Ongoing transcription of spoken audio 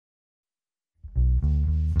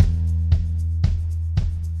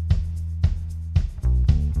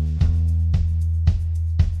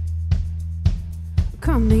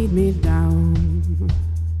meet me down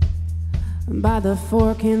by the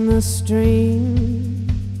fork in the stream,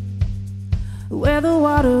 where the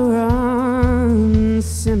water runs,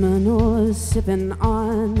 Seminole sipping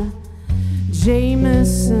on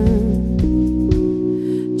Jameson,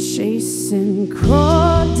 chasing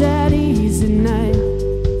crawdaddies at night,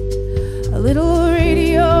 a little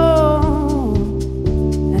radio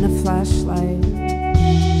and a flashlight.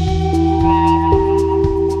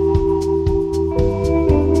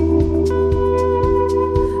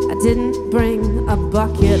 Didn't bring a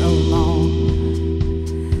bucket along.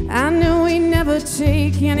 I knew we'd never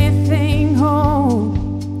take anything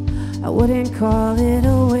home. I wouldn't call it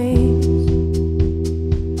a waste.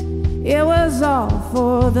 It was all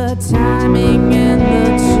for the timing and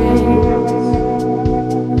the chase.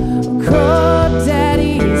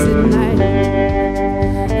 Crawdaddies at night,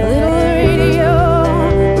 a little radio,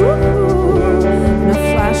 ooh, and a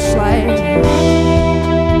flashlight.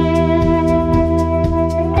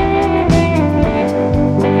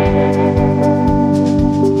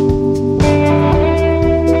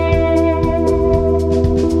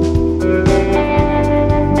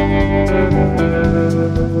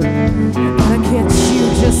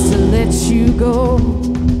 Just to let you go.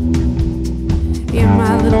 In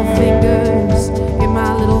my little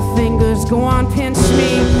fingers, go on, pinch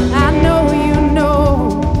me. I know you know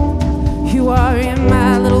you are in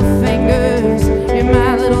my little fingers, in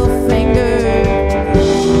my little fingers.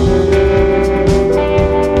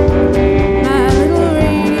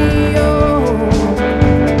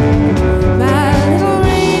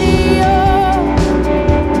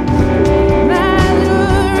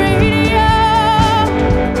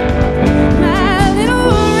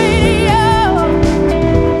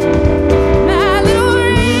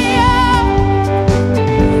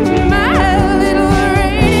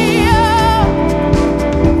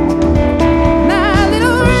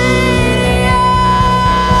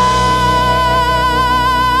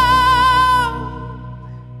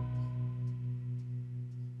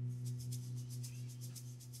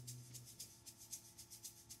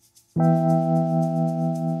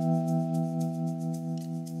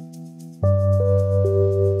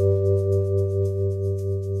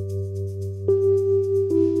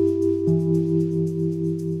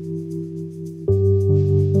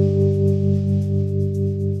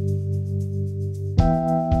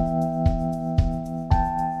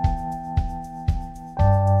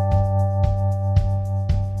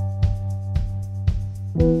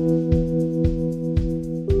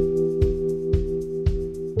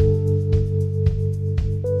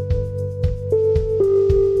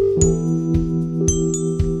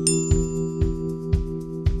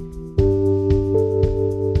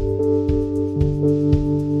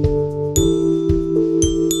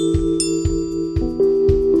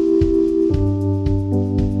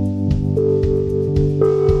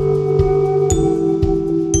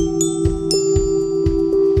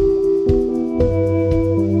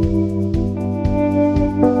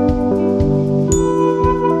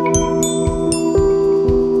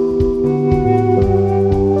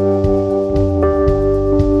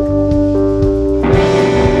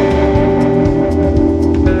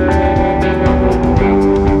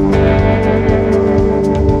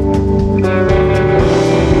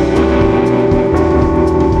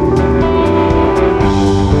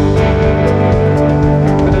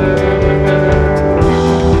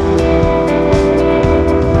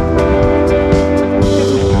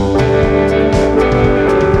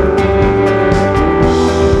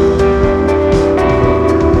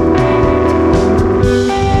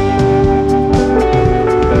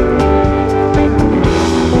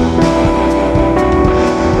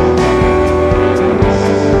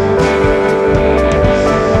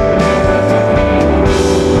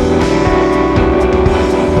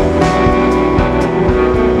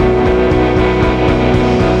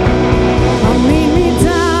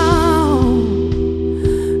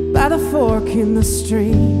 In the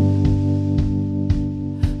stream,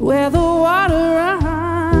 where the water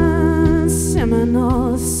runs,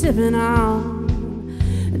 Seminole sipping on